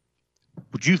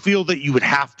 Would you feel that you would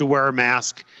have to wear a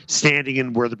mask standing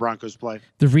in where the Broncos play?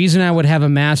 The reason I would have a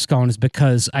mask on is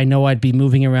because I know I'd be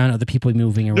moving around, other people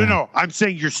moving around. No, I'm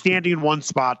saying you're standing in one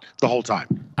spot the whole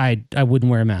time. I wouldn't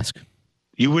wear a mask.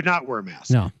 You would not wear a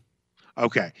mask? No.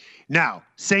 Okay. Now,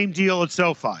 same deal at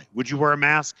SoFi. Would you wear a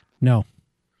mask? No.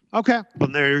 Okay. Well,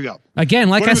 there you go. Again,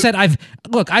 like I said, I've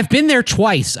been there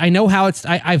twice. I know how it's.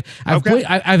 I've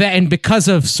and because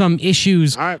of some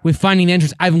issues with finding the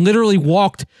entrance, I've literally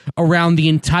walked around the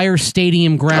entire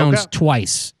stadium grounds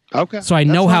twice. Okay. So I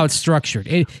know how it's structured.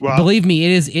 Believe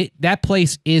me, that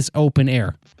place is open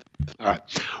air. All right.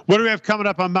 What do we have coming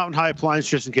up on Mountain High Appliance,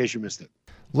 just in case you missed it?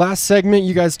 Last segment,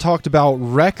 you guys talked about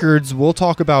records. We'll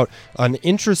talk about an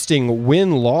interesting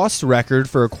win-loss record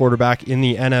for a quarterback in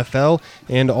the NFL,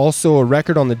 and also a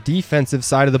record on the defensive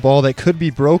side of the ball that could be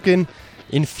broken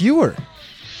in fewer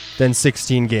than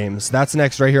 16 games. That's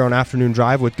next right here on Afternoon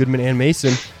Drive with Goodman and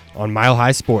Mason on Mile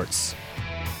High Sports.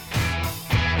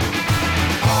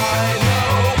 I know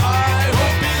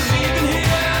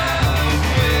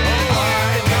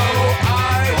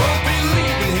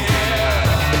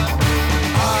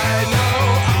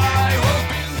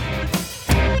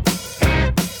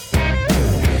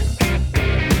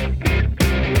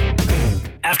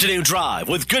Afternoon Drive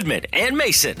with Goodman and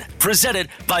Mason, presented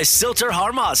by Silter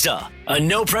Har Mazda. A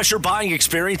no-pressure buying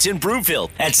experience in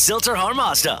Broomfield at Silter Har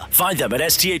Mazda. Find them at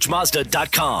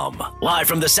sthmazda.com. Live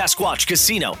from the Sasquatch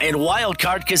Casino and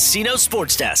Wildcard Casino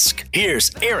Sports Desk,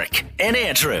 here's Eric and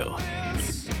Andrew.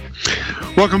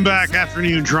 Welcome back.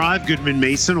 Afternoon Drive. Goodman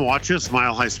Mason. Watch us,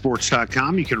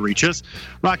 milehighsports.com. You can reach us.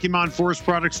 Rocky Mountain Forest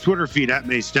Products Twitter feed at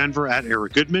Mace Denver, at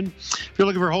Eric Goodman. If you're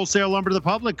looking for wholesale lumber to the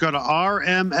public, go to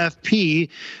rmfp.com.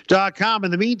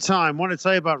 In the meantime, I want to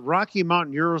tell you about Rocky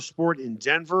Mountain Eurosport in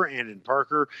Denver and in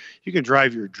Parker. You can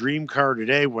drive your dream car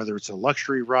today, whether it's a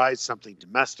luxury ride, something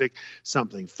domestic,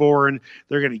 something foreign.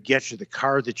 They're going to get you the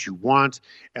car that you want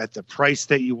at the price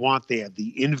that you want. They have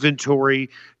the inventory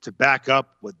to back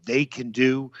up what they can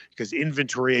do, because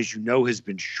inventory, as you know, has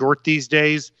been short these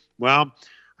days. Well,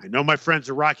 I know my friends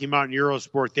at Rocky Mountain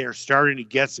Eurosport, they are starting to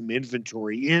get some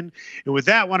inventory in. And with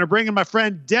that, I want to bring in my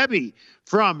friend Debbie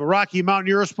from Rocky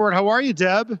Mountain Eurosport. How are you,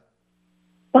 Deb?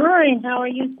 Fine. How are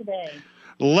you today?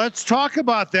 Let's talk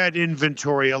about that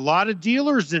inventory. A lot of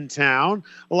dealers in town,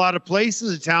 a lot of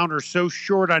places in town are so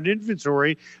short on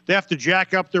inventory, they have to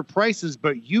jack up their prices,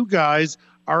 but you guys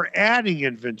are adding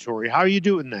inventory. How are you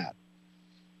doing that?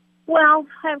 Well,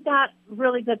 I've got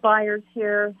really good buyers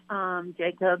here.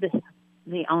 Jacob,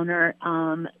 the owner,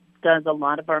 does a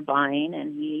lot of our buying,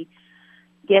 and he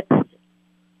gets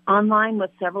online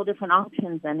with several different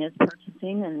options and is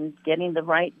purchasing and getting the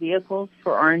right vehicles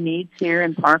for our needs here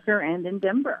in Parker and in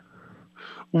Denver.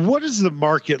 What does the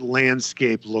market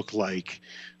landscape look like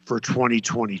for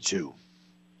 2022?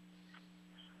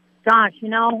 Gosh,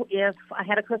 if I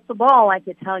had a crystal ball, I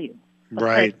could tell you.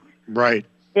 Right.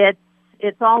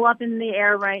 It's all up in the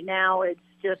air right now. It's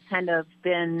just kind of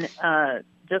been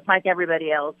just like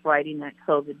everybody else riding that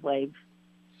COVID wave.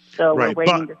 So we're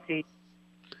waiting to see.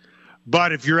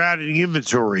 But if you're adding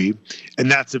inventory,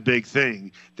 and that's a big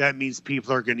thing, that means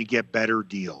people are going to get better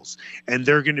deals. And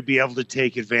they're going to be able to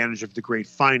take advantage of the great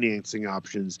financing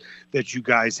options that you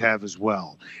guys have as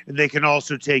well. And they can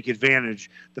also take advantage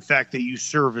the fact that you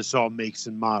service all makes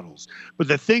and models. But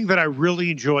the thing that I really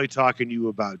enjoy talking to you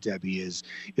about, Debbie, is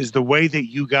the way that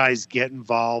you guys get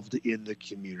involved in the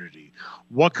community.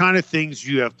 What kind of things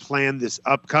you have planned this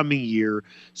upcoming year,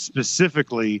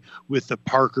 specifically with the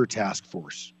Parker Task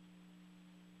Force?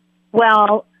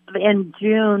 Well, in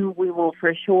June, we will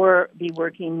for sure be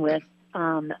working with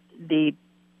the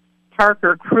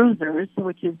Parker Cruisers,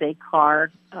 which is a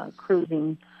car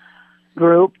cruising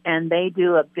group, and they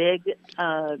do a big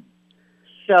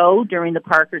show during the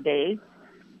Parker Days,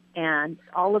 and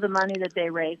all of the money that they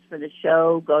raise for the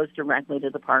show goes directly to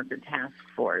the Parker Task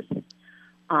Force.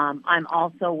 I'm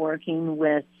also working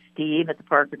with Steve at the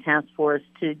Parker Task Force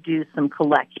to do some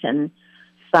collection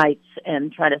sites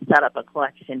and try to set up a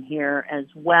collection here as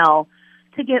well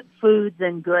to get foods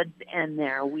and goods in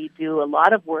there. We do a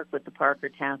lot of work with the Parker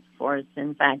Task Force.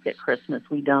 In fact, at Christmas,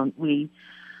 we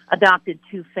adopted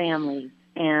 2 families,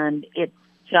 and it's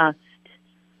just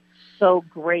so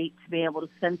great to be able to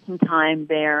spend some time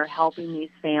there helping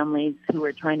these families who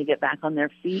are trying to get back on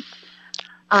their feet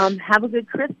have a good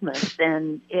Christmas.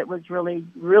 And it was really,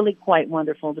 really quite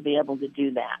wonderful to be able to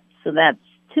do that. So that's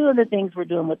 2 of the things we're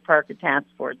doing with Parker Task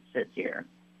Force this year.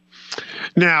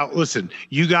 Now, listen,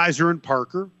 you guys are in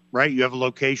Parker, right? You have a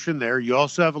location there. You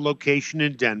also have a location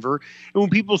in Denver. And when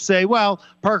people say, well,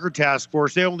 Parker Task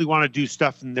Force, they only want to do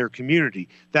stuff in their community,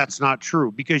 that's not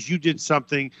true, because you did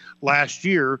something last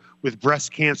year with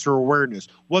breast cancer awareness.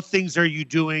 What things are you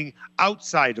doing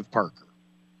outside of Parker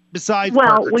besides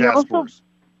Parker Task Force?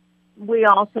 We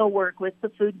also work with the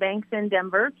food banks in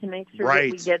Denver to make sure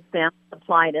that we get them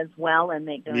supplied as well and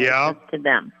make donations to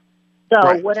them.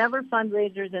 So whatever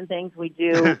fundraisers and things we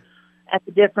do at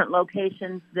the different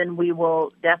locations, then we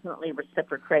will definitely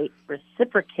reciprocate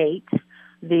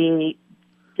the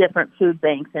different food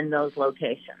banks in those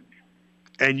locations.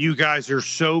 And you guys are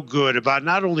so good about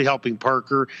not only helping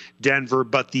Parker, Denver,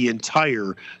 but the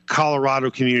entire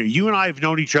Colorado community. You and I have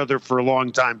known each other for a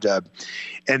long time, Deb,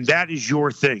 and that is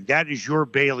your thing. That is your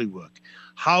bailiwick.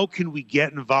 How can we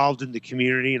get involved in the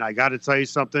community? And I got to tell you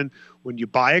something, when you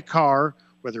buy a car,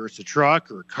 whether it's a truck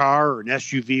or a car or an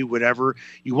SUV, whatever,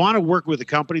 you want to work with a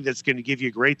company that's going to give you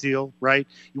a great deal, right?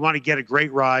 You want to get a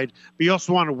great ride, but you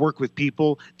also want to work with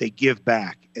people that give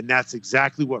back. And that's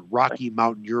exactly what Rocky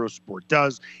Mountain Eurosport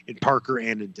does in Parker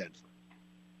and in Denver.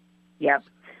 Yep.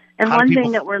 And one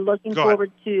thing that we're looking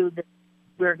forward to that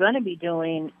we're going to be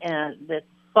doing this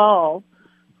fall,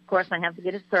 of course, I have to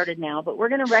get it started now, but we're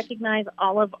going to recognize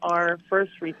all of our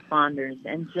first responders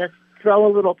and just throw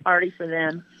a little party for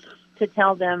them to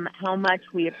tell them how much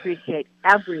we appreciate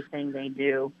everything they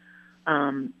do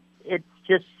it's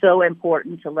just so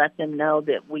important to let them know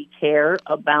that we care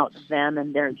about them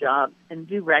and their jobs and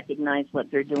do recognize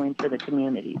what they're doing for the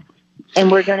community.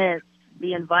 And we're going to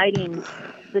be inviting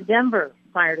the Denver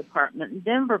Fire Department and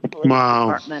Denver Police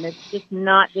Department. It's just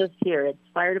not just here. It's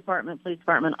Fire Department, Police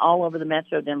Department all over the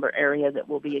Metro Denver area that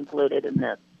will be included in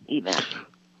this event.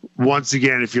 Once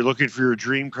again, if you're looking for your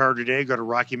dream car today, go to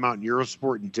Rocky Mountain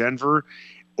Eurosport in Denver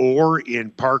or in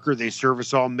Parker. They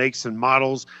service all makes and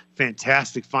models,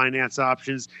 fantastic finance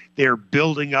options. They're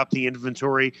building up the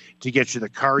inventory to get you the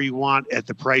car you want at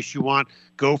the price you want.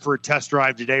 Go for a test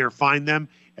drive today or find them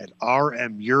at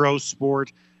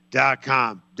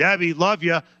rmeurosport.com. Debbie, love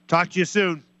you. Talk to you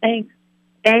soon. Thanks.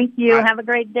 Thank you. Bye. Have a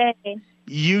great day.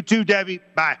 You too, Debbie.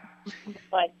 Bye.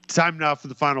 Bye. Time now for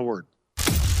the final word.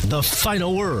 The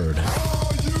final word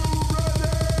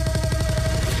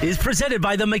is presented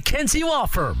by the McKenzie Law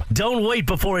Firm. Don't wait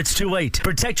before it's too late.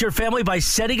 Protect your family by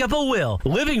setting up a will,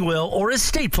 living will, or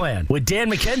estate plan with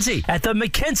Dan McKenzie at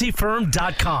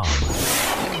themckenziefirm.com.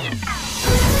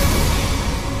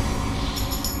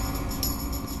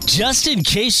 Just in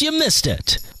case you missed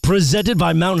it. Presented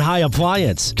by Mountain High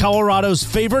Appliance, Colorado's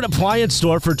favorite appliance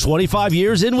store for 25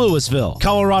 years in Louisville,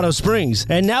 Colorado Springs,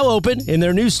 and now open in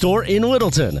their new store in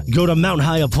Littleton. Go to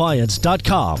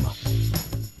mountainhighappliance.com.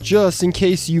 Just in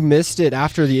case you missed it,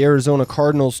 after the Arizona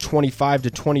Cardinals'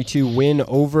 25-22 win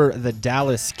over the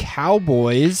Dallas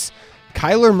Cowboys,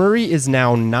 Kyler Murray is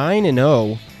now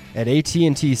 9-0 at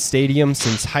AT&T Stadium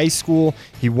since high school.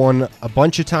 He won a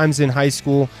bunch of times in high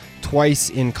school, twice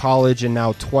in college, and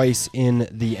now twice in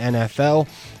the NFL.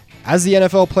 As the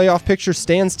NFL playoff picture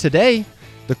stands today,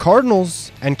 the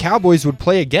Cardinals and Cowboys would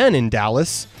play again in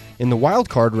Dallas in the wild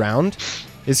card round.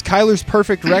 Is Kyler's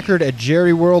perfect record at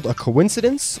Jerry World a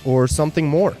coincidence or something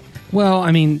more? Well,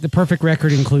 I mean, the perfect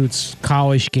record includes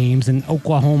college games, and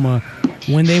Oklahoma,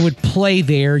 when they would play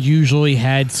there, usually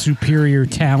had superior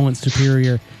talent,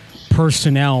 superior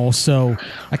personnel. So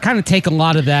I kind of take a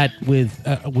lot of that with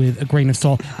a grain of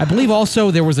salt. I believe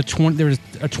also there was a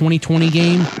 2020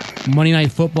 game, Monday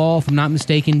Night Football, if I'm not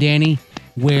mistaken, Danny,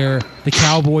 where the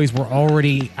Cowboys were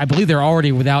already, I believe they're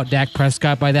already without Dak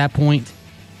Prescott by that point.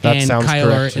 That and sounds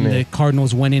Kyler and the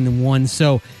Cardinals went in and won.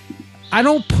 So I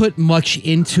don't put much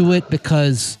into it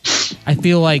because I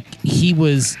feel like he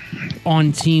was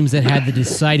on teams that had the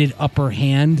decided upper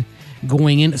hand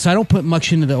going in. So I don't put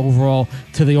much into the overall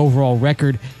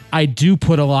record. I do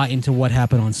put a lot into what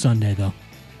happened on Sunday, though.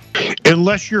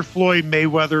 Unless you're Floyd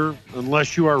Mayweather,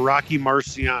 unless you are Rocky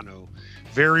Marciano,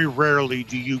 very rarely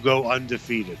do you go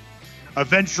undefeated.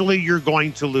 Eventually, you're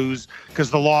going to lose because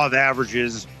the law of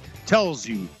averages tells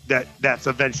you that that's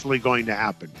eventually going to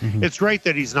happen. Mm-hmm. It's great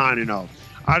that he's 9-0.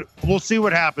 We'll see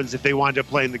what happens if they wind up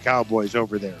playing the Cowboys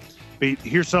over there. But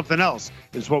here's something else.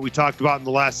 It's what we talked about in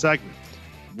the last segment.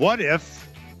 What if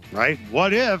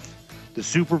the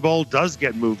Super Bowl does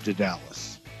get moved to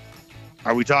Dallas?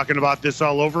 Are we talking about this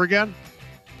all over again?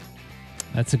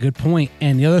 That's a good point.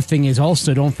 And the other thing is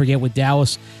also, don't forget with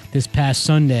Dallas this past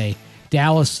Sunday,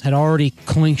 Dallas had already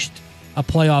clinched a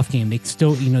playoff game.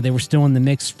 They were still in the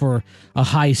mix for a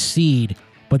high seed,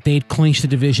 but they'd clinched the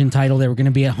division title. They were going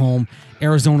to be at home.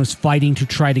 Arizona's fighting to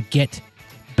try to get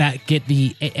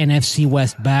the NFC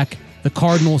West back. The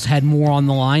Cardinals had more on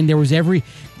the line. There's every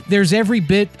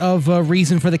bit of a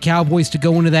reason for the Cowboys to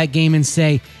go into that game and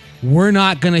say, we're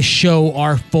not going to show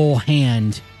our full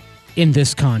hand in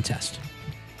this contest.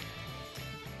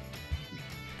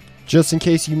 Just in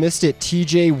case you missed it,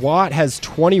 TJ Watt has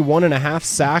 21.5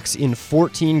 sacks in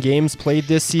 14 games played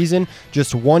this season,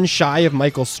 just one shy of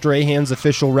Michael Strahan's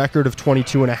official record of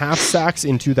 22.5 sacks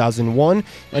in 2001,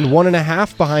 and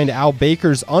 1.5 behind Al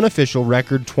Baker's unofficial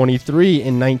record, 23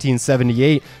 in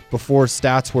 1978, before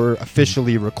stats were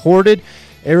officially recorded.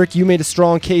 Eric, you made a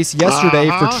strong case yesterday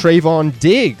for Trayvon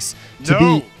Diggs to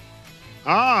be...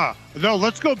 No,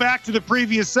 let's go back to the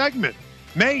previous segment.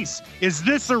 Mace, is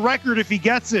this a record if he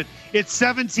gets it? It's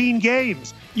 17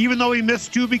 games, even though he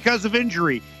missed 2 because of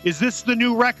injury. Is this the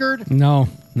new record? No.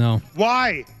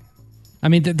 Why? I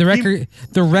mean, the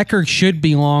record should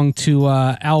belong to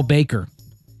Al Baker.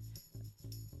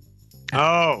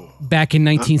 Back in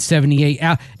 1978,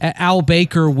 Al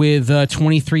Baker with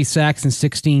 23 sacks in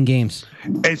 16 games.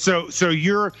 And so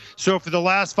for the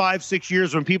last 5-6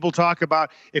 years, when people talk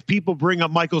about, if people bring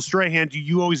up Michael Strahan, do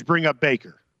you always bring up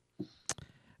Baker?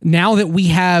 Now that we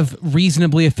have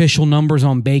reasonably official numbers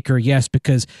on Baker, yes,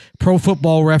 because Pro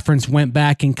Football Reference went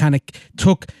back and kind of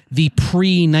took the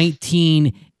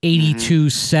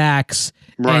pre-1982 sacks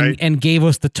and gave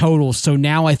us the totals. So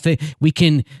now I think we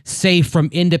can say from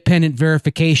independent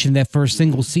verification that for a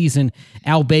single season,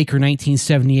 Al Baker,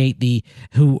 1978,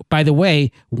 who, by the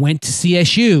way, went to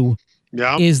CSU,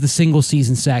 is the single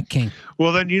season sack king.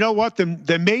 Well, then you know what? Then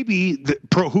maybe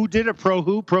Pro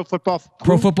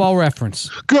Football Reference.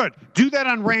 Good. Do that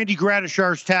on Randy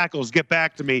Gradishar's tackles. Get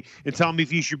back to me and tell me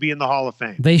if he should be in the Hall of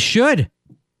Fame. They should.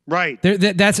 Right.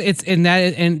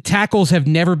 And tackles have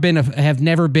never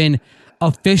been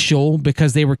official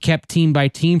because they were kept team by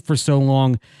team for so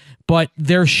long. But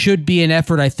there should be an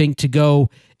effort, I think, to go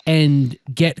and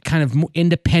get kind of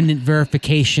independent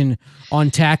verification on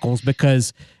tackles,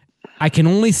 because I can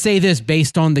only say this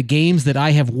based on the games that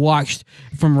I have watched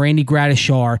from Randy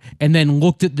Gradishar and then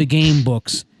looked at the game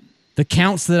books. The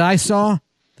counts that I saw,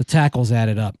 the tackles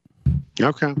added up.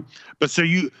 Okay. But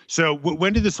so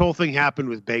when did this whole thing happen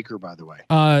with Baker, by the way?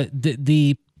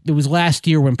 It was last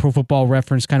year when Pro Football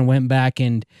Reference kind of went back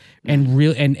and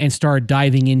started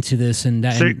diving into this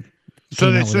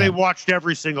So they watched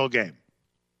every single game.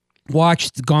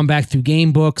 Gone back through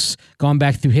game books, gone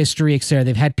back through history, etc.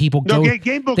 They've had people go. No,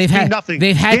 game books mean nothing.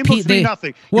 Game books mean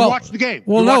nothing. You watch the game.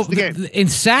 Well, watch the game. In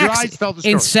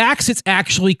sacks, it's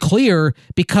actually clear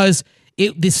because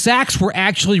the sacks were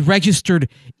actually registered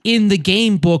in the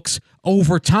game books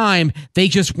over time. They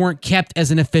just weren't kept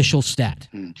as an official stat.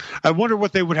 I wonder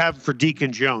what they would have for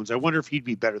Deacon Jones. I wonder if he'd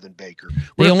be better than Baker.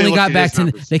 They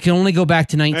can only go back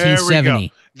to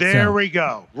 1970. There we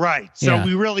go. Right. So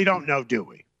we really don't know, do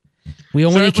we? We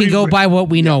only can go by what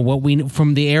we know. What we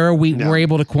from the era we were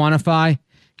able to quantify.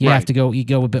 You have to go. You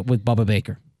go a bit with Bubba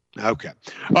Baker. Okay.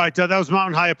 All right. That was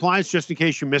Mountain High Appliance. Just in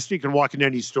case you missed it, you can walk into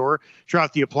any store, try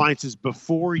out the appliances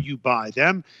before you buy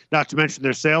them. Not to mention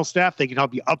their sales staff. They can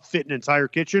help you upfit an entire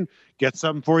kitchen, get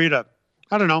something for you to,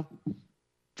 I don't know,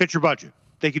 fit your budget.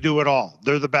 They can do it all.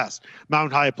 They're the best.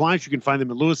 Mountain High Appliance. You can find them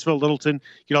in Louisville, Littleton.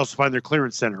 You can also find their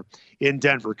clearance center in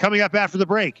Denver. Coming up after the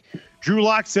break, Drew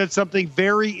Lock said something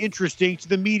very interesting to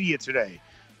the media today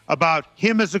about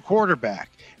him as a quarterback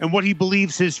and what he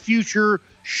believes his future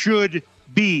should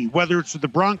be, whether it's with the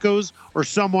Broncos or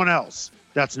someone else.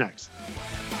 That's next.